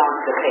and bleed it onto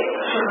the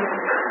page.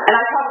 And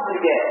I probably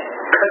did.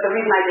 But the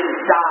reason I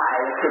didn't die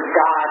was because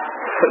God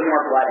put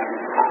more blood in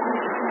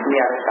the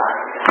other side.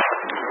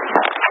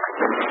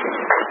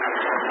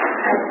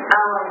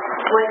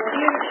 What do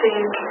you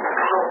think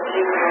helps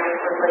you learn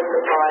from like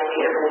the body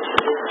of which you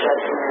just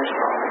judging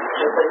yourself?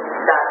 Just like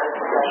that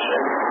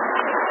expression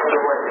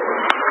of what it is.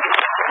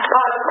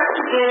 The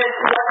question is,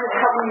 what is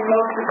helping you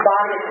most with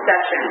body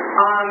obsession?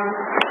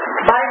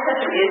 Body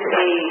obsession is a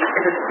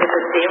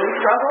daily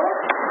struggle.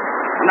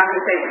 I'm not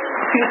going to say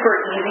super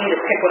easy to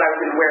pick what I was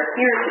going to wear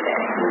here today.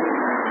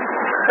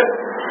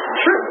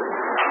 True.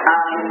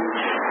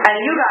 And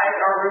you guys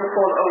are a room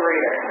full of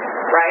overeaters,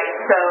 right?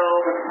 So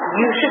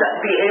you should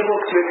be able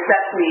to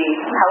accept me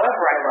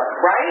however I look,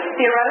 right?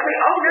 Theoretically,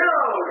 oh no,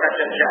 such.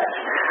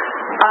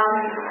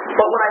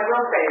 But what I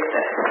will say is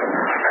this.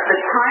 The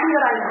time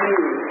that I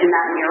lose in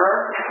that mirror,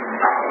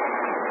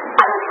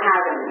 I don't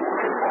have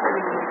anymore.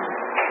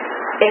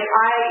 If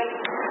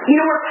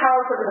we're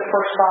powerless over the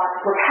first thought.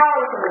 We're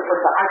powerless over the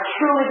first thought. I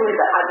truly believe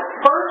that. The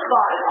first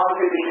thought is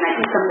always going to be, can I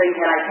do something?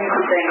 Can I do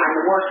something? I'm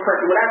the worst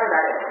person, whatever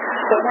that is.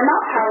 but we're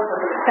not powerless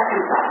over the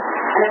second thought.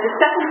 And if the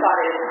second thought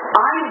is,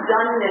 I've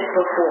done this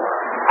before.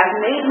 I've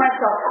made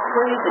myself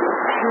crazy with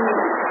pain and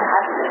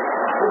sadness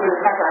over the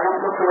fact that I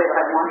don't look the way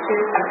that I want to.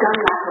 I've done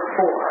that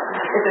before.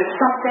 Is there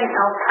something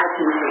else I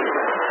can do?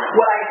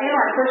 What I did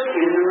when I first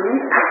came in the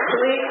room,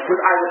 actually, was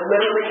I would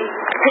literally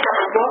pick up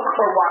a book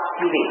or watch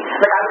TV.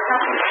 Like, I would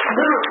have to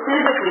literally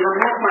physically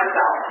remove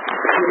myself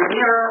from the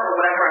mirror or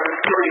whatever I was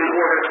doing in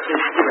order to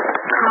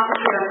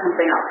concentrate on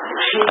something else,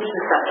 change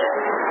the subject.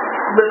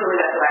 Literally,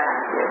 that's what I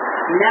had to do.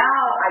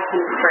 Now I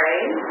can pray,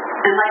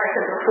 and like I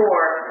said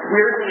before,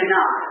 weirdly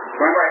enough,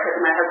 remember I said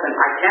to my husband,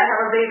 I can't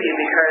have a baby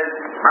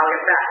because I'll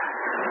get fat.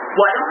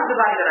 Well, I don't have the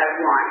body that I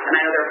want, and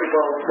I know there are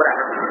people,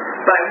 whatever.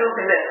 But I will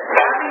say this,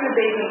 having a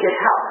baby did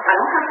help. I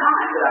don't have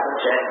time for that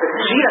bullshit, but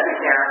she doesn't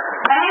care.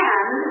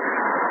 And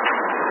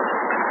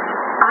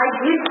I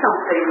did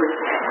something with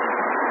it.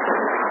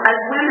 As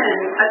women,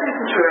 I think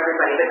this is true of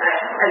everybody, but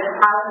as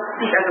I'll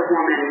speak as a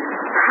woman,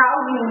 how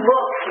you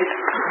look is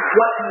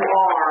what you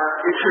are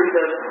in terms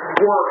of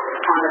worth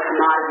on the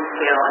commodity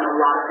scale in a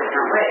lot of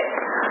different ways.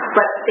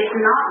 But it's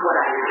not what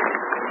I am.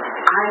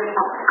 I'm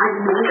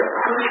not a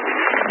person.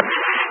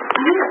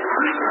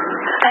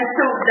 And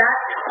so that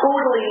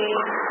totally,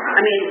 I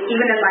mean,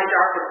 even in my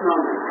darkest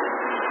moments,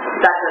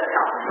 that does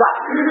help. But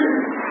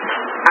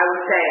I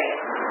would say,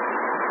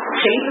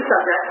 change the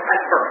subject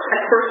at first.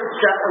 At first, it's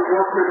just a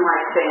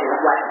workmanlike thing of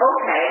like,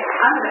 okay,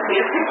 I'm going to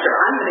paint a picture.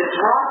 I'm going to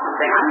draw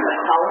something. I'm going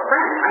to call a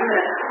friend. I'm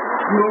going to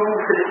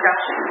move the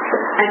discussion.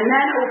 And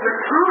then over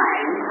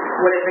time,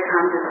 what it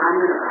becomes is I'm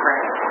going to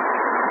pray.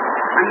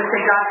 I'm going to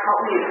say, God,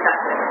 help me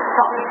accept it.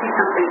 Help me see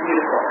something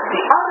beautiful.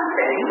 The other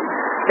thing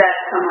that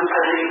someone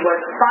told me was,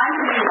 find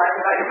something you like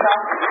about yourself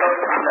and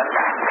focus on that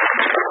fact.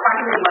 Find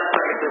something you like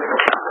about your physical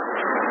self.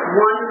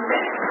 One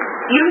thing.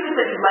 Even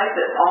if you like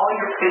that all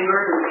your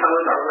fingers and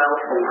toes are well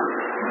formed,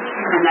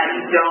 and that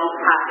you don't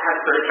have to have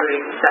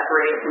surgery to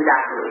separate it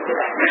naturally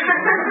today.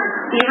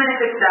 Even if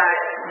it's that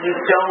you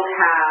don't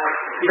have,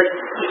 like,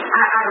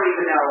 I don't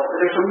even know,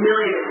 there's a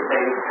million different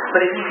things,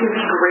 but if you can be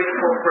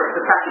grateful for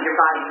the fact that your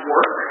body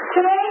works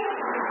today,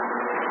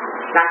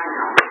 that can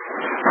help.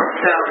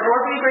 So, or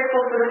be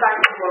grateful for the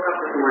fact that you woke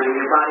up this morning,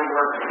 your body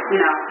works,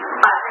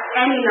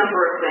 any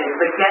number of things,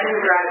 but getting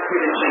the gratitude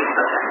and change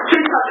subject.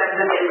 Change subject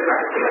and then getting the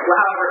gratitude, well,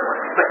 however it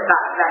works, but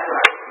that's what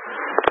I do.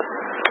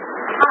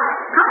 Hi,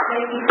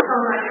 thank you so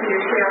much for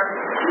your share.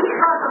 Can you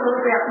talk a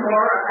little bit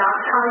more about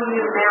how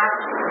you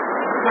match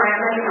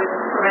calamity with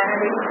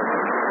serenity?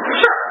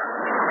 Sure.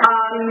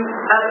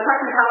 The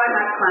question is how I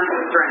match calamity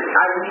with serenity.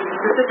 I will use a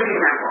specific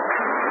example.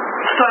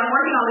 So I'm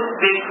working on this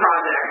big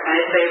project, and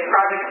it's a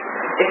project,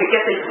 if it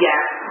gets a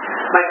yes,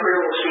 my career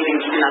will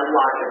change in a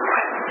lot of different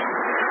ways.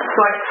 So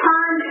I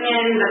turned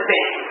in the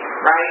thing,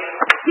 right?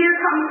 Here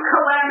comes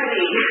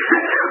calamity.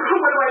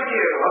 What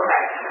do?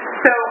 Okay.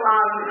 So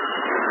I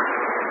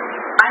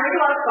make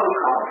a lot of phone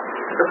calls.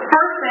 The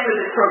first thing that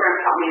this program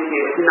taught me to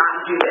do is not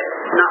do this,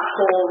 not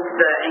hold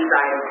the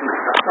anxiety to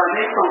myself. So I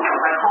make phone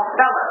calls. I call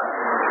fellows.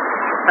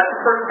 That's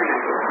the first thing I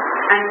do.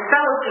 And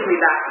fellows give me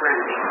back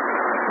serenity.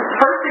 The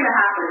first thing that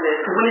happens is,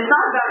 when it's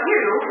not about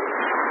you,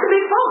 it's a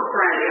big full of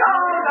serenity.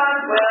 Oh, God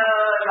is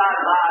good, blah,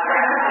 blah,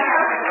 blah.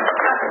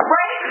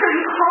 Right? So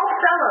you call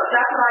fellows.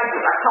 That's what I do.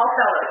 I call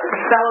fellows.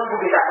 Because fellows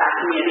will give that back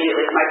to me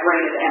immediately. My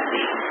brain is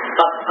empty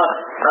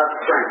of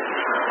strength.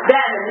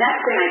 Then the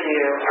next thing I do,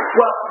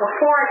 well,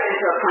 before I get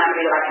into a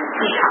calamity that I can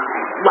see coming,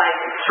 like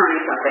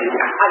turning something,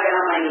 I get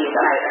on my knees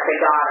and I say,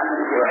 God, I'm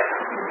going to do it.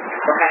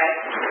 Okay?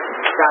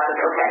 God says,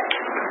 okay.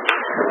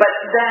 But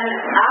then,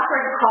 after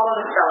I call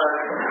those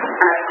fellows,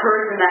 and I've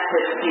heard the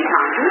message a few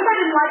times, even if I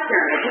didn't like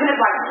hearing it, even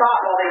if I thought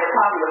while they were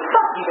talking was,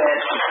 fuck you,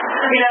 bitch,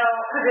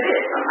 because it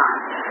is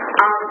sometimes,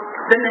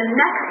 then the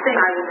next thing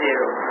I will do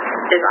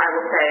is I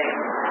will say,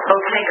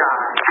 okay, God,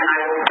 and I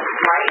will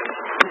write,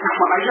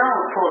 my journal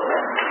is full of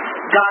this,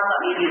 God, let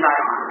me be thy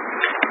arm.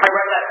 I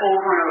write that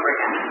over and over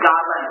again,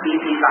 God, let me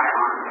be thy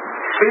arm.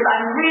 Because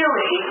I'm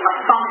really a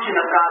function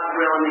of God's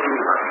will in the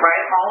universe,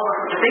 right? All of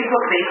what the big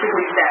book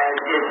basically says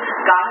is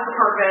God has a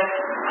purpose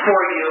for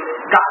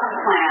you, God has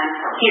a plan,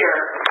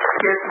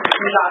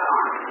 here's God's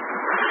arm.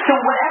 So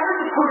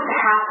whatever's supposed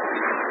to happen,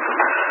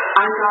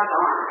 I'm God's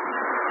arm.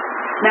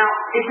 Now,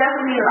 it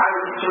doesn't mean that I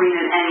would be serene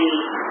in any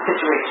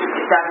situation.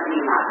 It doesn't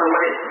mean that. But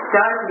what it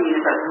does mean is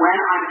that when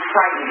I'm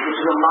frightened, which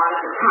is a lot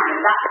of the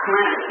time, that's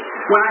calamity.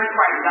 When I'm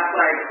frightened, that's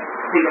what I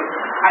think of.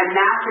 I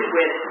match it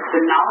with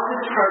the knowledge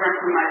of this program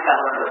from my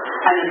fellows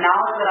and the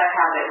knowledge that I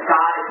have that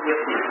God is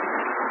with me.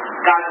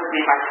 God is with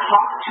me. If I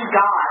talk to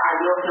God, I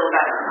will feel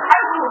better. I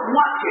don't always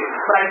want to,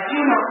 but I do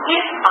know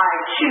if I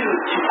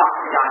choose to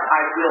talk to God,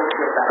 I will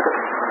feel better.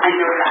 I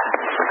know that.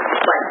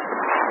 Like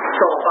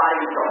soul,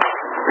 body, and soul.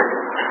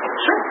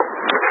 Sure.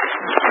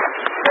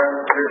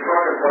 Your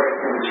thought of what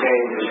can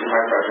change as you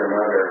talk about your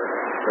mother,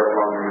 so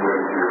long you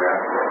wouldn't do that.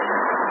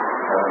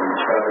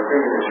 The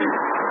thing is, you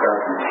got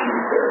some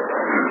teeth there.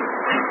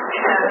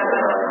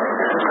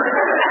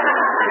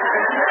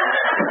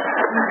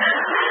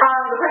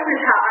 The question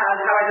is how I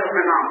deal with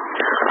my mom.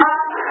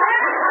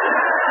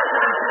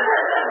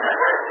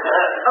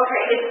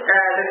 Okay,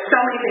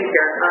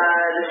 here.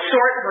 The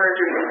short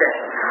version is this.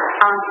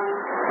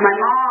 My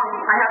mom,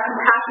 I have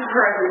compassion for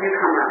her as a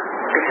newcomer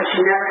because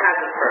she never had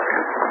this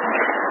program.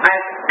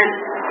 And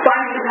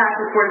finding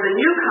compassion for the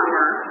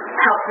newcomer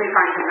helped me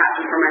find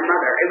compassion for my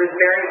mother. It was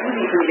very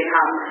easy for me to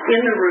come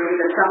in the room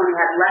than someone who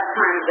had less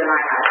time than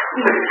I had,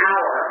 even an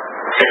hour,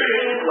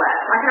 days less.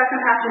 I could have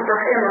compassion for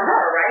him or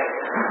her, right?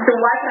 So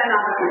why could I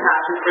not have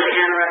compassion for the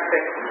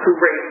anorexic who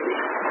raised me?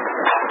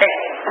 A.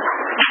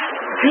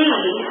 B.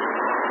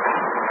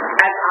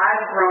 As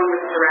I've grown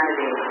with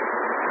Serenity,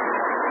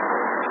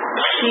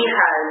 she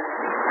has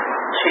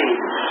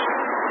changed.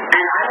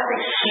 And I don't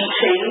think she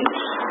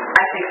changed.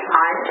 I think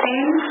I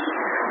changed.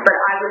 But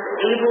I was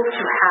able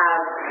to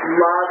have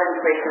love in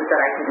places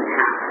that I didn't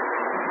have.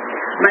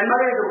 My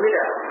mother is a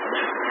widow,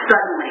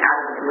 suddenly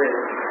out of the blue.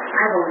 I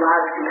have a lot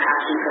of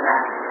compassion for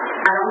that.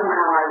 I don't know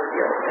how I would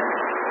deal with it.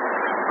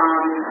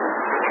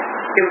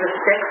 It was a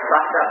sick,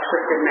 fucked up,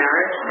 twisted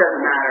marriage.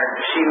 Doesn't matter.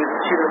 She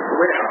was a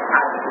widow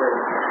out of the blue.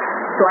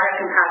 So I have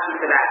compassion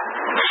for that.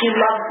 She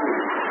loves me.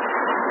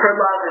 Her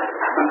love is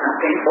sometimes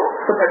painful,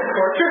 sometimes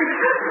tortured,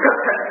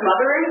 sometimes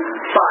smothering,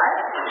 but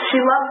she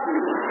loves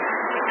me.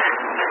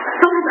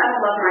 Sometimes I don't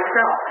love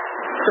myself.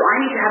 So I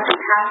need to have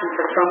compassion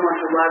for someone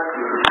who loves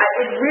me.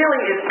 It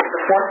really is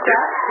the 4th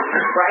step,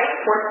 right?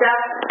 4th step,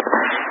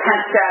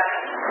 10th step,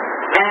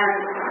 and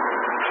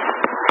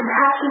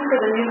compassion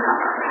for the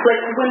newcomer.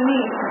 Like when we,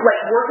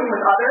 working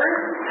with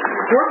others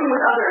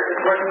is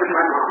working with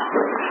my mom.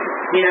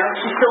 You know,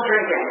 she's still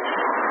drinking.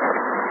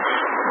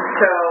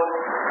 So,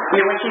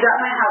 when she's at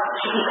my house,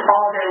 she eats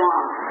all day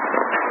long.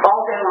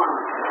 All day long.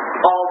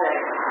 All day.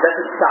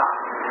 Doesn't stop.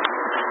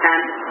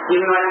 And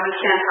even though I don't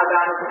understand how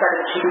God has decided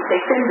that she can stay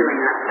thin doing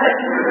that. I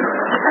don't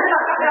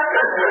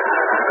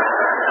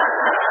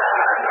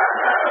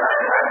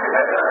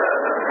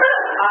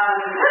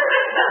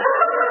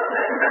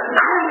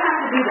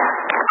have to do that.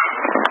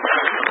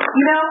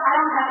 I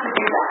don't have to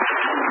do that.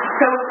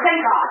 So thank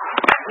God.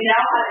 Thank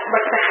God.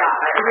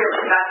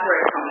 That's where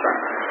it comes from.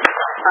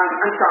 I'm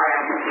sorry,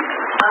 I'm confused.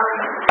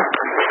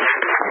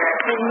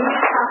 Can you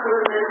talk a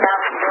little bit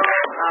about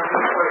the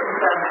importance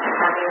of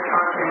having a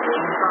sponsor and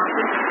being a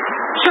sponsor?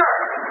 Sure.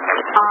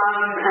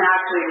 And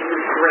actually, this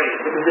is great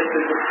because this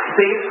is the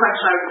biggest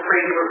question I was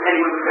afraid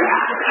anyone was going to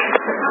ask.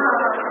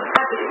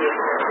 Happy to do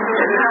it.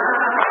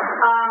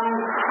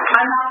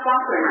 I'm not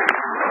sponsoring right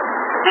now.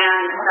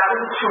 And that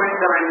was a choice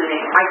that I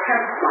made. I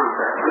can't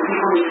sponsor. When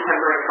people need a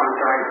temporary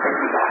sponsor, I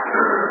do that.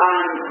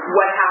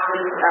 What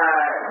happened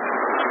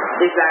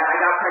is that I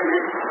got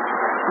pregnant.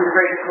 It was a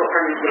very difficult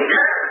pregnancy.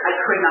 I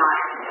could not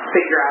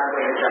figure out a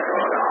way to juggle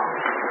it all.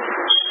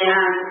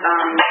 And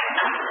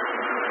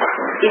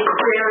it's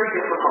very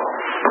difficult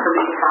for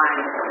me to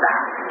find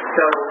that.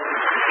 So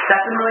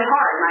that's been really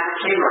hard, and I have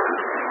shame on it.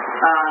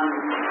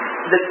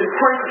 The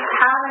importance of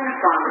having a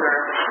sponsor,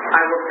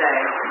 I will say,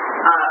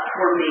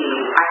 for me,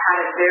 I had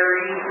a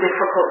very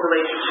difficult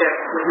relationship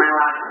with my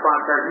last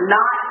sponsor.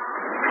 Not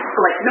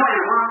no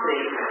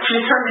animosity. She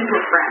turned into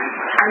a friend,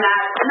 and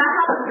that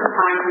happens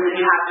sometimes, and then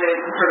you have to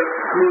sort of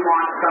move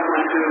on to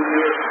someone who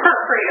you're not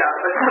afraid of,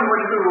 but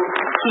someone who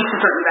keeps a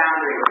certain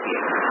boundary with you.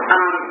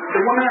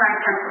 The woman that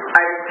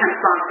I've been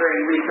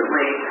sponsoring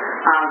recently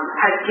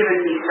has given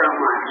me so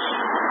much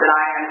that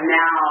I am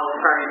now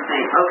starting to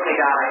think, okay,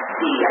 God, I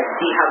see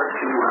how this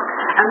can work.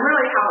 And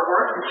really how it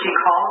works is she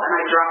calls and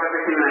I drop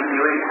everything that I'm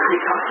doing and I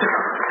talk to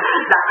her.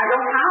 That I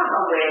don't have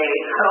a way.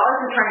 I've always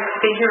been trying to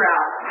figure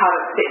out how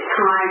to fit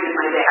time in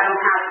my day. I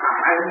don't have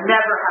time. I will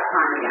never have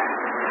time again.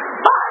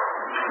 But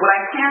what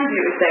I can do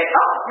is say,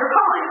 oh, you're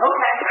calling.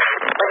 Okay.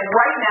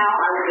 Right now,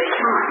 I will make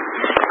time.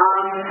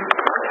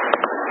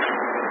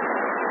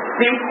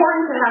 The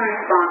importance of having a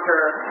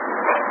sponsor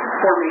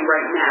for me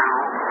right now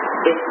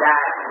is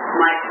that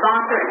my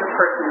sponsor is a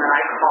person that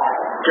I call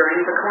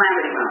during the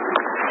calamity moment.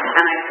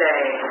 And I say,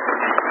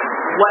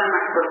 what am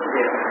I supposed to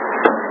do?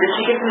 And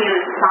she gives me an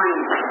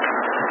assignment,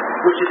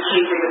 which is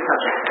changing the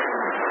subject.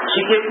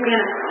 She gives me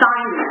an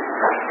assignment,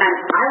 and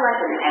I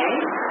like an A.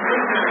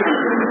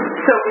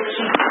 So if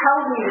she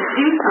tells me to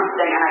do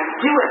something and I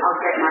do it, I'll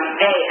get my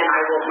A, and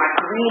my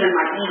greed and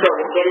my ego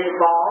will get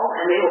involved,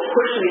 and they will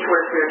push me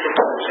toward spiritual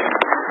solution.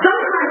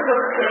 Sometimes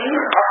those things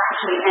are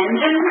actually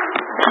engines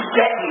to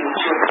get you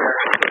to a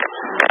spiritual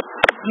solution.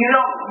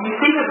 You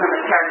think of them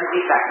as character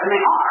defects, and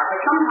they are, but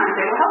sometimes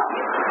they will help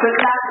you. So in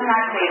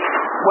that case,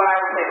 what I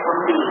would say for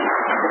me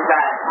is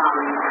that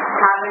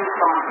having a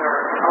sponsor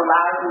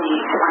allows me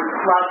to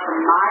unplug from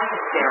my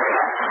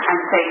hysteria and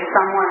say to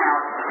someone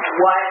else,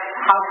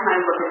 how can I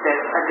look at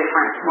this a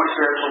different, more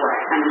spiritual way?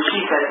 And she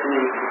says to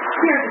me,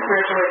 here's a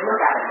spiritual way to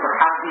look at it.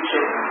 Perhaps you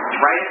should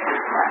write a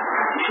template.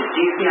 You should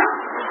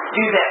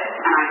do this,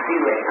 and I do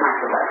it, and I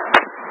feel better.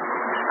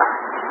 That's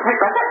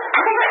it.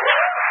 Okay,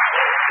 great.